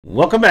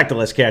Welcome back to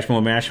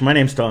Lesscashmoremash. My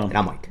name's Tom. And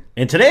I'm Mike.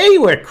 And today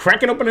we're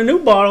cracking open a new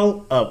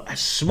bottle of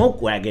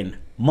Smoke Wagon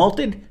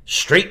Malted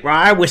Straight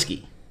Rye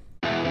Whiskey.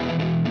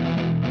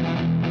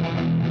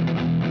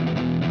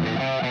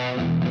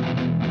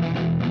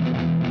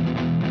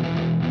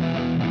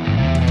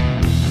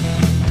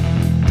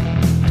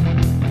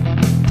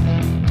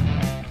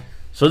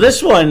 So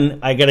this one,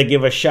 I got to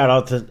give a shout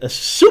out to a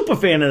super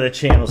fan of the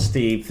channel,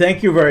 Steve.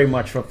 Thank you very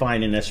much for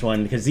finding this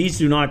one, because these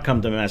do not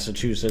come to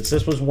Massachusetts.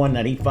 This was one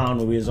that he found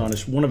when he was on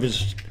one of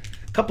his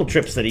couple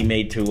trips that he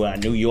made to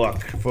New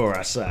York for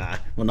us.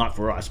 Well, not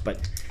for us,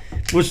 but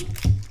it was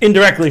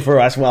indirectly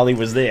for us while he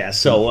was there.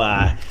 So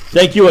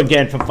thank you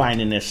again for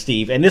finding this,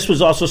 Steve. And this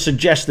was also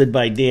suggested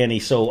by Danny,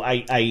 so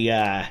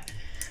I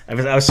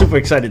was super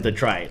excited to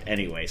try it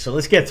anyway. So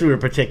let's get through the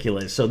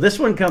particulars. So this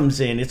one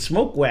comes in, it's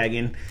Smoke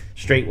Wagon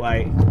Straight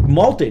Rye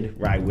Malted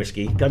Rye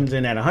Whiskey. Comes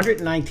in at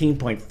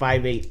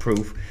 119.58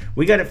 proof.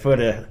 We got it for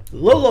the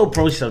low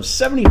price of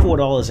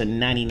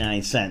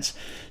 $74.99.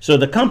 So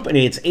the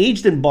company, it's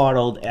aged and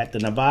bottled at the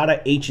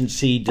Nevada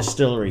H&C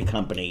Distillery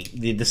Company.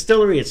 The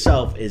distillery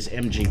itself is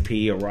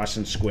MGP or Ross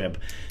and Squibb.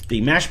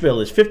 The mash bill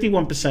is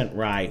 51%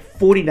 rye,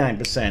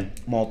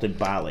 49% malted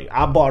barley.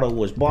 Our bottle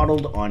was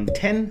bottled on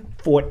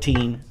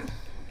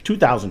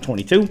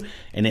 10/14/2022,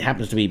 and it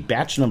happens to be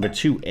batch number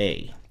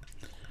 2A.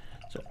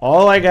 So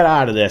all I got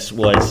out of this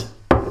was,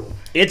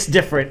 it's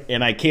different,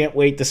 and I can't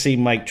wait to see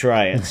Mike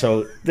try it.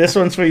 So this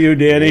one's for you,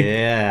 Danny.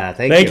 Yeah,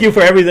 thank you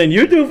for everything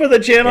you do for the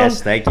channel.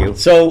 Yes, thank you.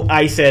 So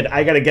I said,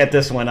 I got to get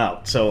this one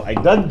out. So I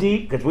dug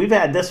deep, because we've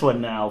had this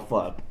one now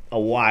for a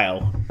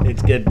while.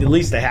 It's good, at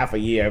least a half a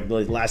year.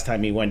 The last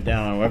time he went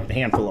down, or a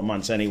handful of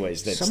months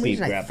anyways, that Steve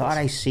grabbed. I thought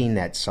I seen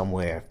that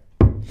somewhere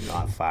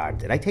not far.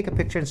 Did I take a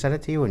picture and send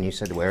it to you? And you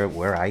said,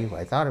 where are you?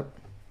 I thought it...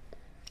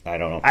 I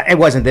don't know. It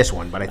wasn't this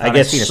one, but I thought I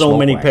get so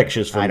many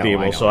pictures from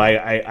people, so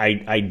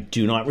I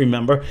do not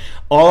remember.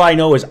 All I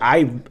know is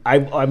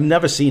I've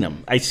never seen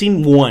them. I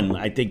seen one,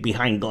 I think,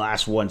 behind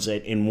glass once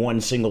in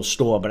one single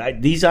store, but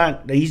these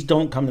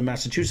don't come to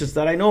Massachusetts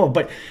that I know of.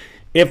 But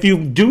if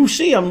you do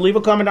see them, leave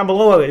a comment down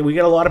below. We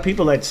get a lot of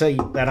people that say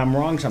that I'm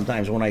wrong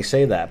sometimes when I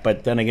say that,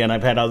 but then again,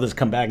 I've had others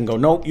come back and go,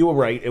 nope, you were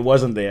right, it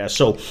wasn't there.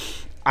 So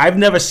I've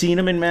never seen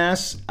him in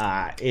Mass,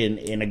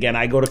 and again,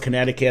 I go to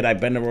Connecticut, I've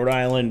been to Rhode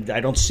Island, I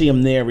don't see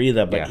him there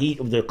either, but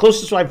the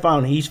closest I've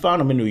found, he's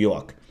found him in New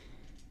York.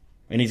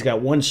 And he's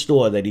got one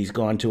store that he's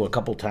gone to a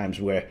couple times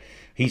where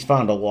he's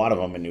found a lot of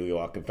them in New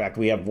York. In fact,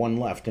 we have one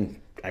left, and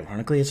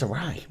ironically, it's a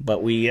rye,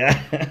 but we,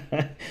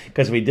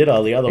 because we did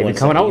all the other ones.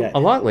 They've been coming out a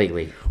lot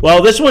lately.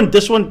 Well, this one's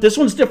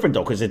different,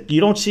 though, because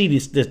you don't see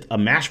a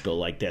mash bill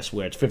like this,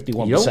 where it's 51%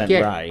 rye. You don't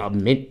get a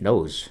mint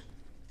nose.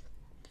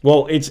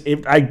 Well,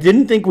 I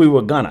didn't think we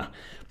were gonna,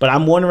 but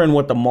I'm wondering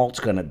what the malt's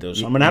gonna do.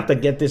 So I'm gonna have to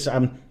get this.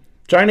 I'm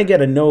trying to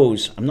get a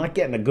nose. I'm not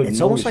getting a good nose.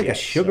 It's almost like yet, a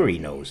sugary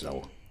nose,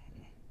 though.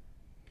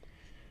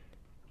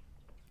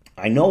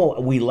 I know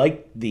we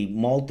liked the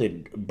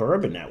malted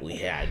bourbon that we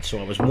had, so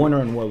I was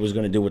wondering what it was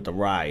gonna do with the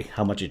rye,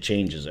 how much it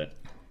changes it.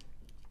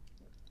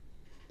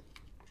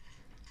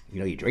 You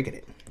know, you're drinking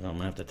it. I'm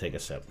gonna have to take a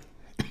sip.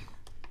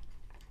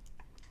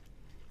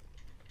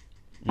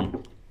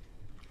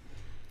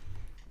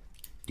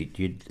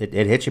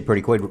 It hits you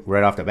pretty quick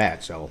right off the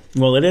bat. So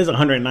well, it is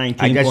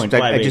 119.58.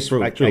 I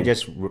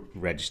just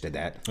registered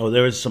that. Oh,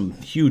 there is some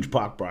huge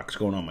pock box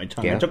going on my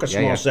tongue. I took a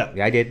small sip.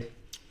 Yeah, I did.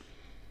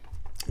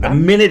 The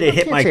minute it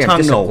hit my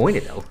tongue,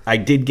 though, I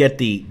did get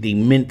the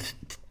mint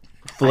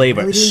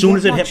flavor as soon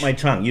as it hit my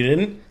tongue. You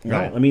didn't?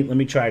 No. Let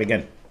me try it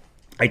again.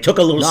 I took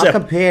a little sip.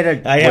 Not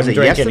compared to. I haven't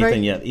drank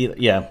anything yet.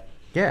 Yeah.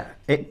 Yeah,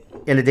 and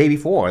the day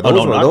before,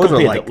 those were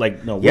like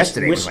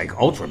yesterday was like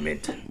ultra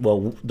mint.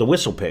 Well, the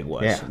Whistle Pig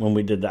was when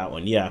we did that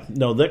one. Yeah,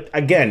 no,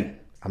 again,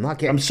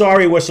 I'm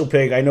sorry, Whistle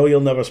Pig. I know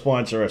you'll never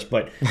sponsor us,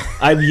 but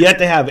I've yet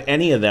to have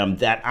any of them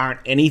that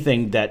aren't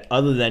anything that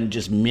other than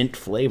just mint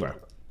flavor.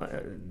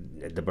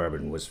 The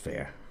bourbon was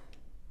fair.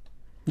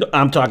 No,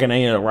 I'm talking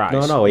any of the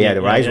ryes. No,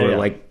 the ryes were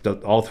like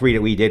all three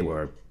that we did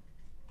were.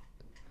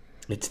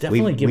 It's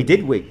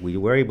definitely we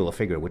were able to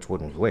figure which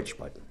one was which,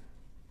 but.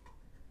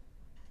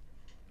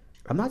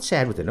 I'm not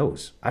sad with the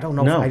nose. I don't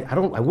know. No.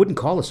 I wouldn't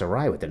call this a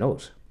rye with the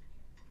nose.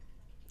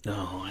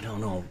 No, I don't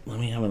know. Let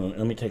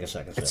me take a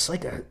second. It's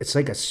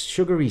like a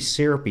sugary,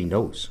 syrupy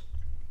nose.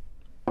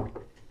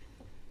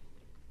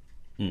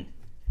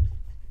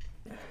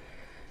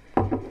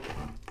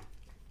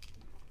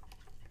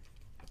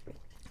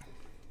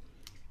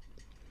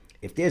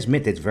 If there's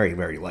mint, it's very,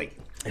 very light.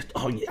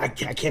 Oh, I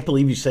can't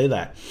believe you say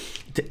that.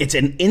 It's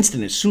an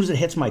instant as soon as it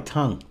hits my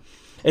tongue.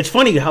 It's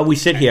funny how we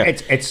sit here.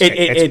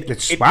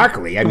 It's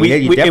sparkly. I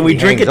mean, we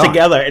drink it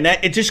together, and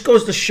it just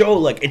goes to show,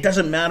 like, it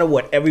doesn't matter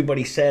what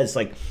everybody says.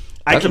 Like,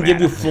 I can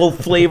give you full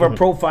flavor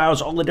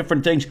profiles, all the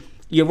different things.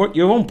 You're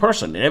your own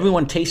person, and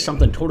everyone tastes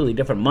something totally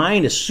different.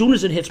 Mine, as soon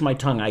as it hits my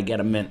tongue, I get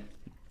a mint.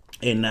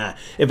 And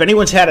if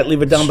anyone's had it,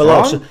 leave it down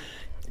below. So,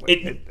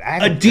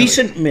 a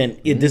decent mint.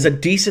 There's a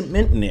decent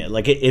mint in there.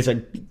 Like, it is a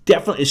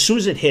definitely as soon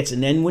as it hits,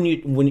 and then when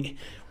you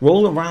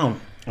roll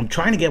around. I'm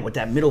trying to get what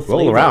that middle flavor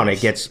roll around.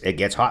 is. It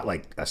gets hot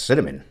like a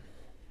cinnamon.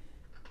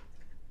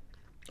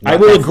 I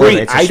will agree.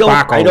 It's a I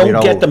sparkle,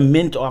 don't get the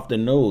mint off the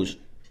nose.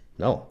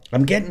 No.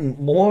 I'm getting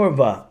more of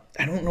a,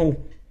 I don't know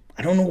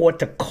what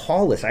to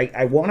call this.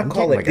 I want to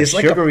call it like a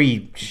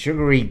sugary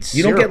syrup.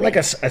 You don't get like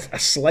a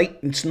slight,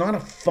 it's not a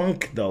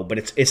funk though, but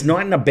it's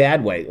not in a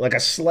bad way. Like a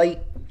slight,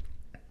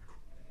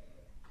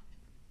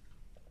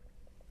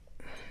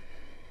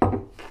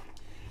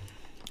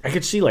 I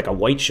could see like a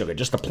white sugar,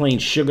 just a plain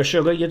sugar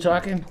you're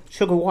talking?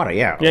 Sugar water,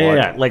 yeah.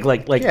 Yeah. Like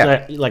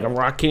a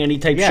rock candy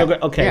type sugar.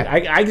 Okay, yeah.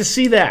 I can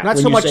see that. Not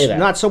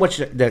so much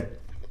that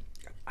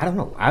I don't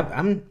know.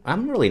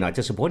 I'm really not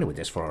disappointed with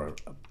this for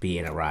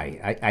being a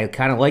rye. I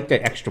kind of like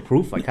the extra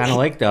proof. I kind of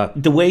like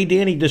the way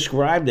Danny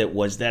described it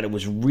was that it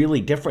was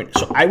really different.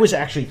 So I was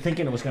actually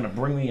thinking it was going to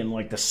bring me in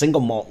like the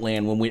single malt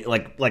land when we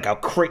like a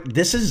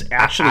this is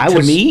actually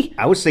to me.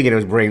 I was thinking it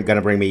was going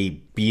to bring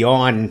me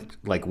beyond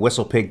like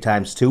Whistle Pig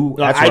times 2.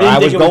 That's where I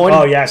was going.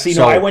 Oh yeah, see,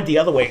 no, I went the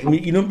other way.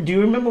 You know, do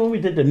you remember when we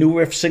did the New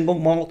Riff single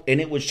malt and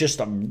it was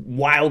just a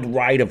wild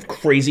ride of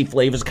crazy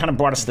flavors? It kind of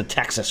brought us to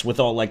Texas with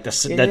all like the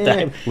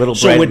little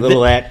bread,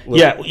 little that.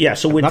 Yeah.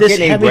 So with this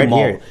heavy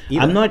malt,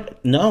 I'm not.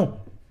 No,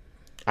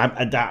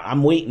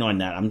 I'm waiting on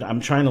that. I'm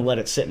trying to let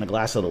it sit in the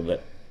glass a little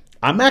bit.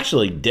 I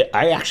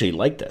actually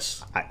like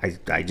this.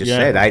 I just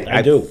said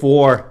I do.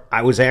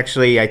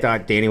 I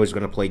thought Danny was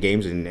going to play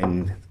games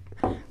and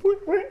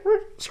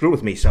screw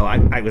with me, so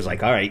I was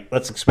like, all right,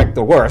 let's expect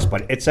the worst.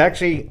 But it's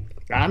actually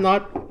I'm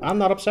not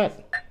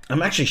upset.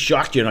 I'm actually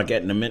shocked you're not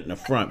getting the mint in the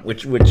front,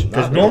 which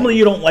because normally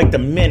you don't like the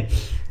mint.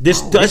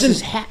 This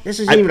doesn't. This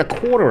isn't even a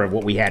quarter of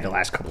what we had the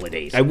last couple of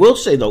days. I will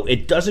say though,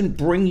 it doesn't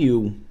bring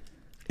you.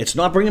 It's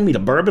not bringing me to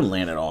bourbon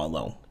land at all,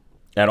 though.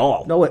 At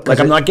all. No,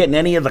 I'm not getting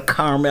any of the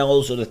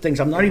caramels or the things.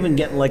 I'm not even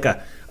getting like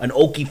an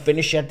oaky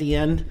finish at the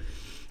end.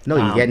 No,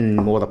 you're getting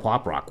more of the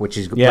pop rock, which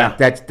is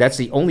that's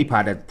the only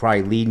part that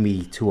probably lead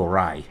me to a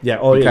rye.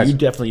 Yeah, you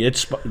definitely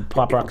it's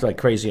pop rock like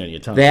crazy on your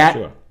tongue. That, for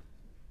sure.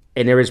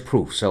 And there is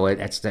proof, so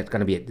that's going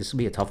to be this will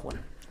be a tough one.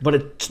 But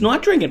it's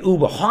not drinking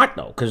uber hot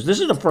though, because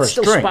this is the first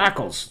still drink.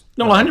 Sparkles.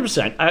 No,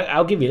 100%.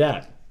 I'll give you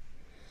that.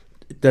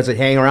 Does it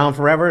hang around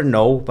forever?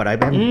 No, but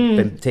I've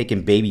been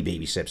taking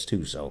baby sips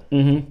too. So.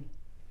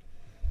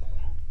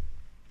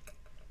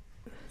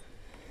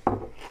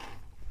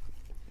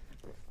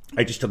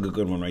 I just took a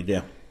good one right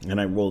there,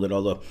 and I rolled it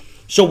all up.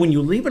 So when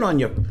you leave it on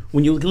your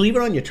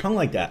tongue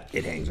like that,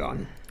 it hangs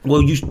on.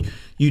 Well,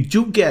 you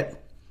do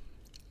get.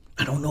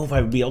 I don't know if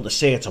I would be able to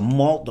say it's a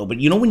malt though, but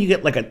you know when you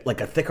get like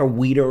a thicker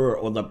wheater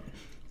or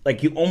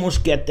you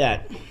almost get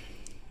that.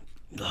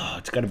 Oh,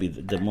 it's got to be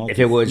the malt. If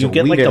it was you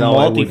get like the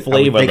malty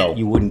flavor though,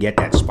 you wouldn't get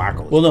that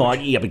sparkle. Well, no,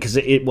 because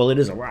it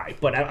is a rye,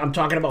 but I'm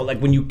talking about like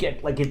when you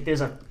get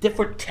there's a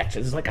different texture.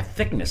 There's like a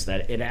thickness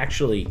that it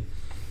actually.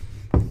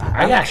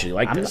 I actually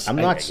like this. I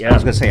was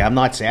gonna say I'm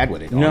not sad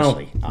with it.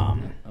 Honestly, I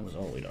was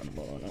always on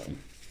that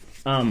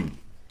one.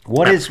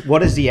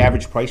 What is the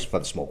average price for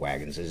the smoke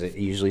wagons? Is it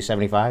usually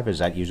 75? Is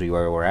that usually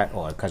where we're at,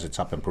 or because it's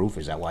up in proof?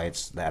 Is that why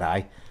it's that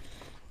high?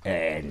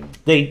 And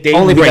they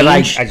only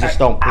range, because I just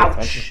don't.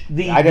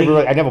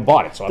 I never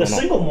bought it, so I don't know.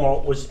 The single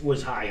malt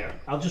was higher.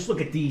 I'll just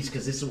look at these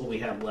because this is what we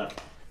have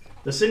left.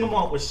 The single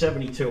malt was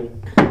 72,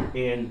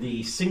 and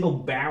the single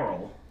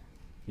barrel.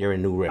 You're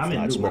in New Riff, I'm in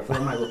not New Riff. What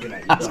am I looking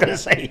at? I was gonna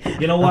say.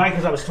 You know why?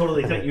 Because I was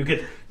totally thinking you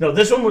could. No,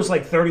 this one was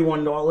like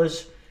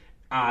 $31.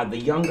 The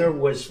younger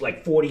was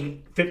like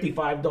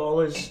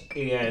 $55,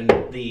 and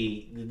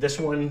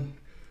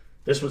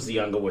this was the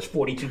younger was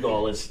 $42,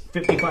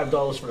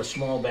 $55 for the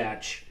small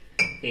batch,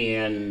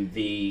 and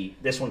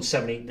this one's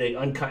 70. The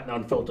uncut and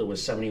unfiltered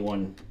was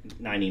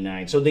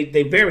 $71.99. So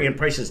they vary in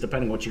prices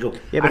depending on what you go.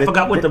 Yeah, but I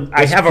forgot what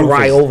I have a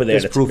rye over there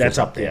that's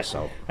up there.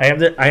 So I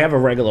have a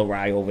regular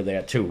rye over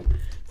there too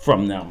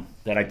from them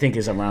that I think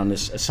is around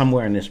this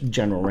somewhere in this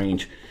general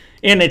range.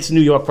 And it's New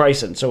York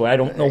pricing, so I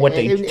don't know what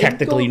they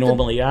technically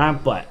normally are,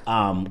 but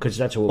because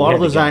that's what bottle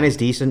design is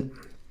decent.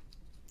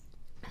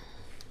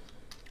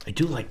 I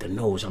do like the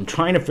nose. I'm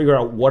trying to figure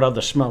out what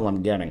other smell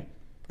I'm getting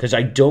because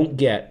I don't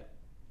get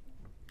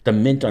the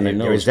mint on the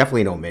nose. There is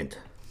definitely no mint.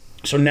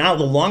 So now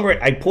the longer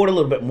I poured a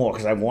little bit more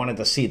because I wanted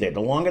to see that.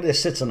 The longer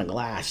this sits in the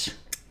glass,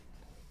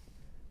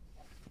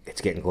 it's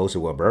getting closer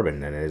to a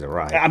bourbon than it is a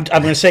rye. I'm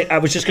going to say. I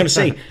was just going to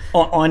say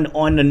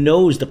on the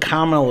nose, the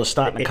caramel is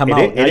starting to come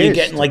out. Now you're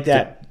getting like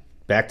that.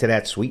 Back to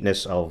that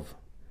sweetness of.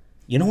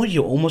 You know what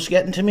you're almost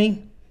getting to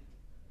me?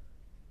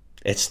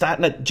 It's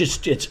starting to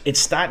it's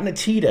starting to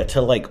teeter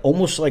to like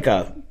almost like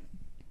an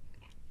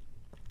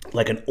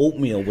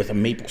oatmeal with a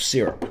maple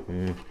syrup.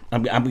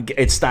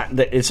 It's starting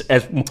to, it's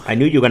as I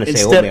knew you were going to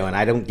say oatmeal, and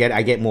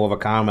I get more of a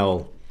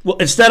caramel. Well,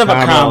 instead of a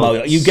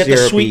caramel, you get the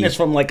sweetness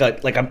from like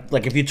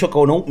if you took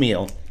an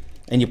oatmeal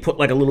and you put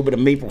like a little bit of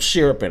maple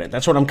syrup in it.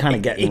 That's what I'm kind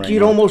of getting.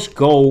 You'd almost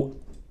go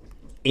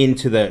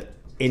into the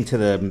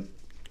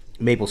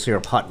maple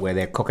syrup hut where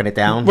they're cooking it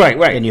down,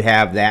 right, and you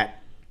have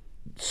that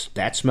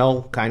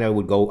smell. Kind of I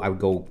would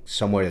go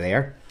somewhere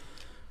there.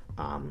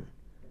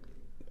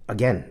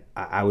 Again,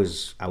 I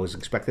was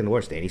expecting the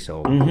worst, Danny.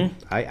 So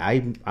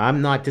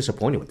I'm not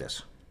disappointed with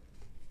this.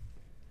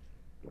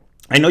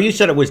 I know you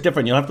said it was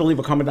different. You'll have to leave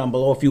a comment down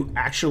below if you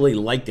actually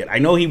liked it. I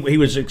know he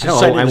was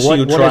excited to see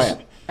you try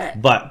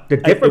it. But the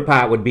different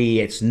part would be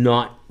it's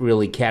not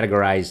really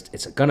categorized.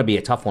 It's going to be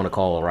a tough one to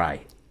call a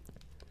rye.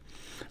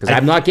 Because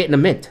I'm not getting a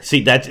mint.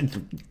 See, that's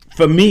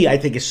for me, I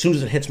think as soon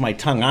as it hits my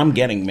tongue, I'm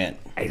getting mint.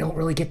 I don't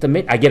really get the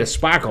mint. I get a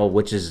sparkle,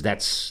 which is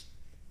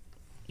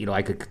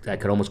I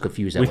could almost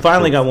confuse that. We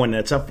finally got one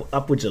that's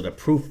upwards of the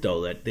proof,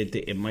 though, that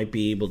it might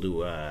be able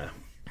to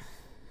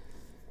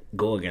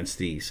go against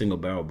the single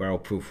barrel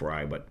proof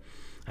rye, but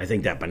I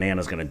think that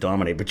banana's going to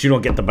dominate. But you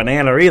don't get the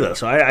banana either,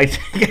 so I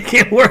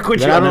can't work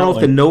with you. I don't know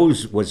if the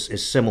nose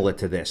is similar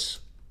to this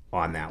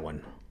on that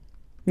one.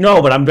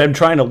 No, but I'm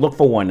trying to look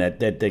for one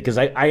that because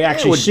I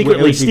actually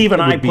secretly Steve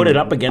and I put it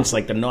up against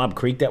like the Knob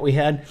Creek that we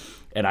had,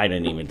 and I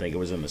didn't even think it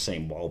was in the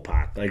same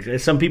ballpark. Like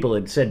some people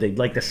had said they'd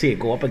like to see it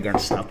go up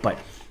against stuff, but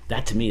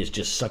that to me is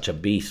just such a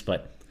beast.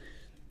 But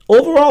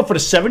overall, for the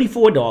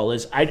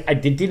 $74, I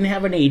didn't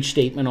have an age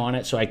statement on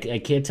it, so I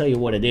can't tell you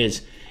what it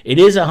is. It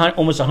is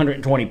almost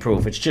 120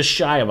 proof. It's just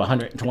shy of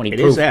 120 proof.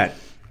 It is that.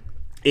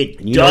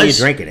 You know you're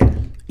drinking it.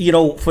 You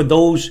know, for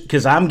those,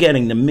 because I'm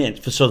getting the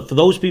mint. So for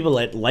those people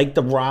that like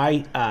the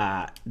rye,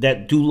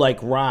 that do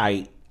like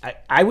rye,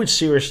 I would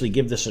seriously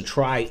give this a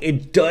try.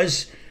 It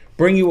does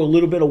bring you a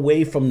little bit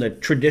away from the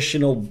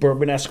traditional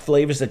bourbon-esque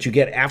flavors that you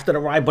get after the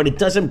rye, but it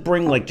doesn't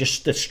bring like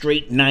just the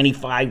straight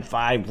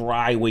 95.5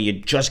 rye where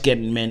you're just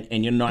getting mint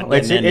and you're not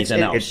getting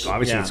anything else.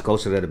 Obviously, it's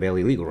closer to the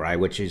Barely Legal rye,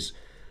 which is...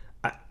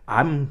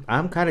 I'm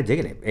kind of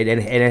digging it, and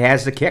it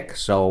has the kick.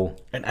 So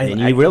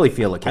you really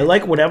feel the kick. I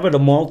like whatever the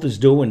malt is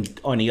doing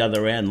on the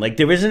other end. Like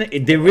there is a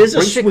sweetness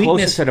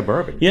closer to the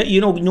bourbon. Yeah,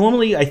 you know,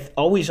 normally I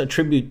always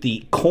attribute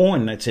the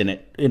corn that's in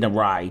it in a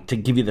rye to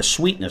give you the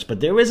sweetness, but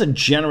there is a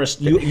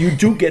generous. You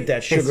do get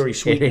that sugary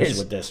sweetness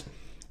with this,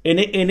 and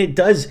it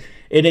does.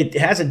 And it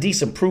has a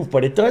decent proof,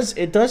 but it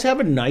does have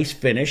a nice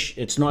finish.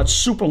 It's not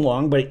super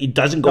long, but it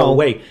doesn't go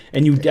away,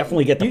 and you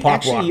definitely get the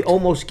pop rock. You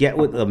almost get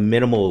with a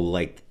minimal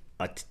like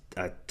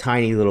a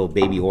tiny little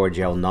baby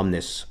Orgeat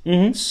numbness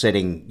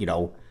sitting, you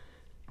know.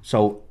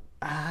 So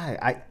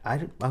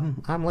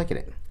I'm liking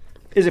it.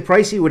 Is it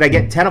pricey? Would I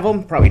get 10 of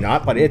them? Probably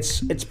not, but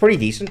it's pretty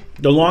decent.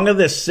 The longer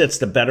this sits,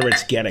 the better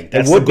it's getting.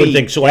 That's the good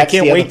thing. So I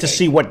can't wait to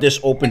see what this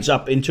opens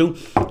up into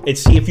and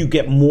see if you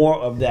get more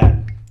of that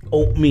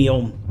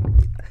oatmeal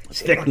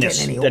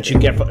thickness that you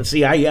get.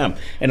 See, I am.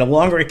 And the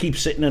longer it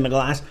keeps sitting in the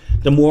glass,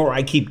 the more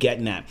I keep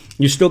getting that.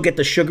 You still get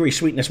the sugary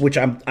sweetness, which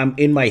I'm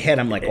in my head.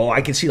 I'm like, oh, I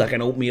can see like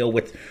an oatmeal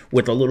with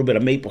a little bit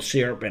of maple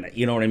syrup in it.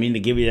 You know what I mean? To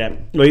give you that.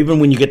 Or even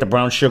when you get the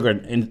brown sugar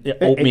and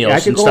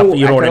oatmeals and stuff.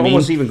 You know what I mean? I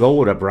almost even go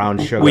with a brown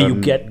sugar. Where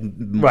you get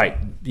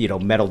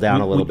metal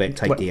down a little bit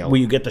type deal. Where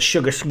you get the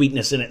sugar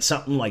sweetness in it,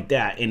 something like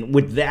that. And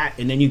with that,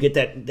 and then you get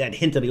that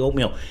hint of the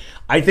oatmeal.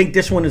 I think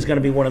this one is going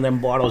to be one of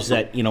them bottles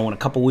that, you know, in a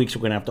couple weeks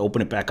we're going to have to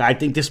open it back. I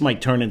think this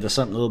might turn into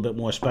something a little bit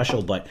more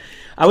special, but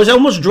I was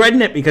almost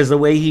dreading it because the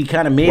way he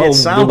kind of made it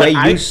sound. The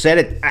way you said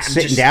it,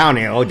 sitting down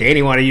there, oh,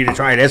 Danny wanted you to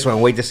try this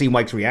one, wait to see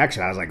Mike's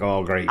reaction. I was like,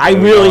 oh, great. I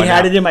really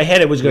had it in my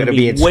head it was going to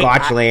be in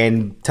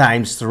Scotchland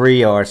times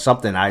 3 or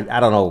something. I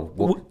don't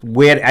know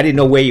where. I didn't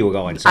know where you were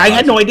going. So I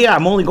had no idea.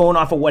 I'm only going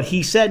off of what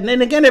he said. And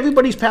then again,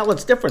 everybody's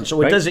palate's different.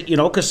 So it doesn't, you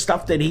know, because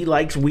stuff that he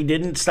likes, we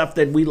didn't. Stuff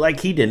that we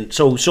like, he didn't.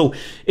 So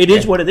it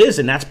is what it is,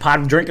 and that's part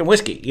of drinking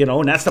whiskey, you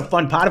know, and that's the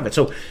fun part of it.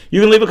 So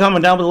you can leave a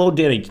comment down below,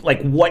 Danny,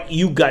 like what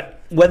you got,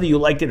 whether you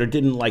liked it or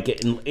didn't like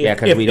it. And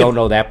because we don't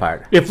know that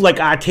part. If like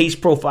our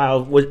taste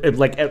profile was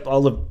like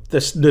all of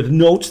the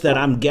notes that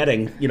I'm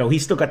getting, you know,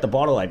 he's still got the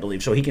bottle, I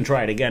believe, so he can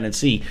try it again and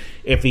see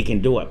if he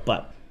can do it.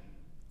 But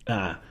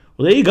well,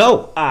 there you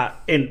go.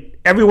 And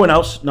everyone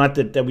else, not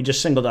that we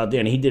just singled out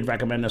Danny, he did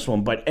recommend this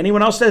one, but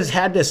anyone else that's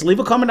had this, leave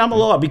a comment down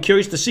below. I'll be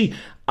curious to see.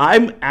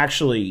 I'm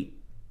actually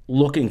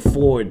looking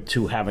forward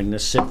to having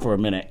this sit for a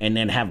minute and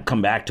then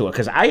come back to it,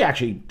 because I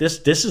actually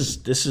this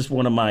is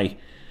one of my.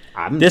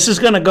 This is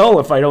gonna go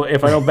if I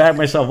don't back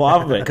myself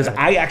off of it, because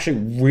I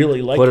actually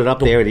really like. Put it up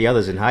there with the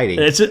others in hiding.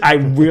 I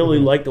really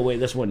like the way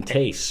this one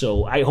tastes,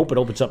 so I hope it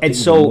opens up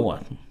even more.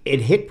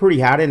 It hit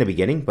pretty hard in the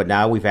beginning, but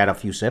now we've had a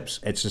few sips.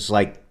 It's just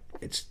like.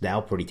 It's now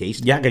pretty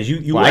tasty. Yeah, because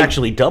you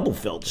actually double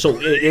filled. So,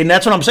 and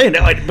that's what I'm saying.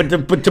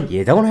 But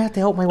you don't have to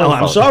help my wife. Oh,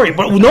 I'm sorry,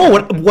 but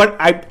no.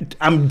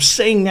 I'm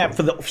saying that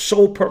for the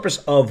sole purpose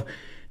of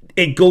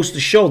it goes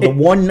to show the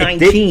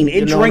 119.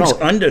 It drinks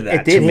under that.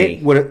 It did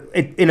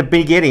hit in the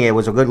beginning. It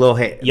was a good little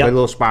hit, good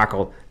little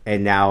sparkle,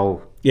 and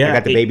now. Yeah, I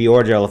got the baby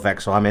Orgeat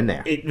effect, so I'm in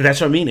there.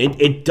 That's what I mean.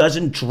 It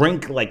doesn't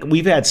drink like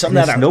we've had some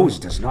that nose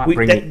does not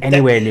bring it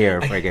anywhere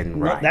near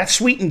friggin' rye. That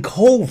sweet and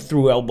cold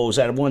through elbows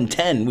at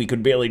 110. We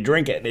could barely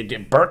drink it.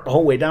 It burnt the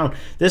whole way down.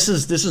 This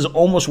is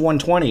almost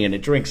 120, and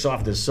it drinks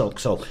soft as silk.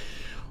 So,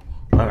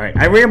 all right,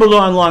 I rambled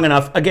on long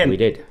enough. Again, we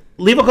did.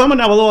 Leave a comment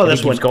down below on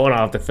this one. Going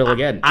off to fill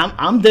again.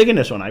 I'm digging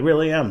this one. I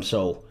really am.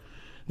 So,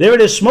 there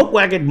it is. Smoke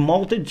Wagon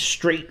Malted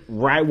Straight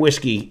Rye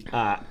Whiskey.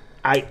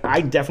 I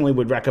definitely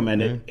would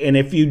recommend it. And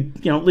if you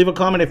leave a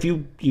comment if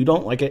you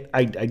don't like it.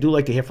 I do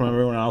like to hear from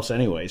everyone else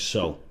anyways.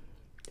 So,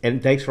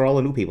 and thanks for all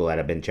the new people that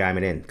have been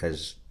chiming in,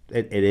 because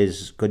it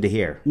is good to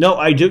hear. No,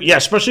 I do. Yeah,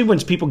 especially when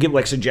people give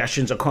like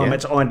suggestions or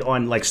comments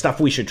on like stuff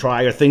we should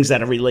try or things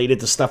that are related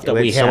to stuff that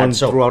we had.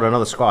 So threw out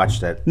another scotch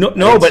that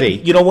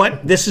you know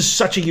what? This is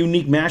such a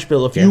unique mash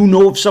bill. If you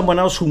know of someone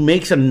else who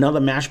makes another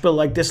mash bill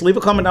like this, leave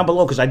a comment down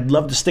below because I'd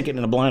love to stick it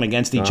in a blind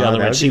against each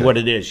other and see what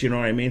it is. You know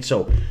what I mean?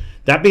 So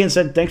that being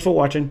said, thanks for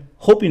watching.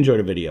 Hope you enjoyed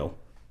the video.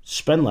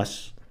 Spend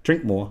less,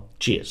 drink more.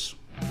 Cheers.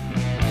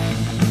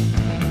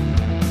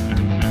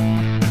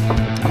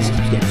 This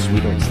keeps getting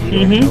sweeter and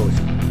sweeter.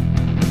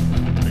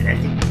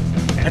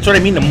 That's what I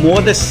mean. The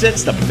more this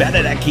sits, the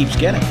better that keeps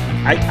getting.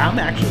 I'm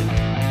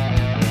actually...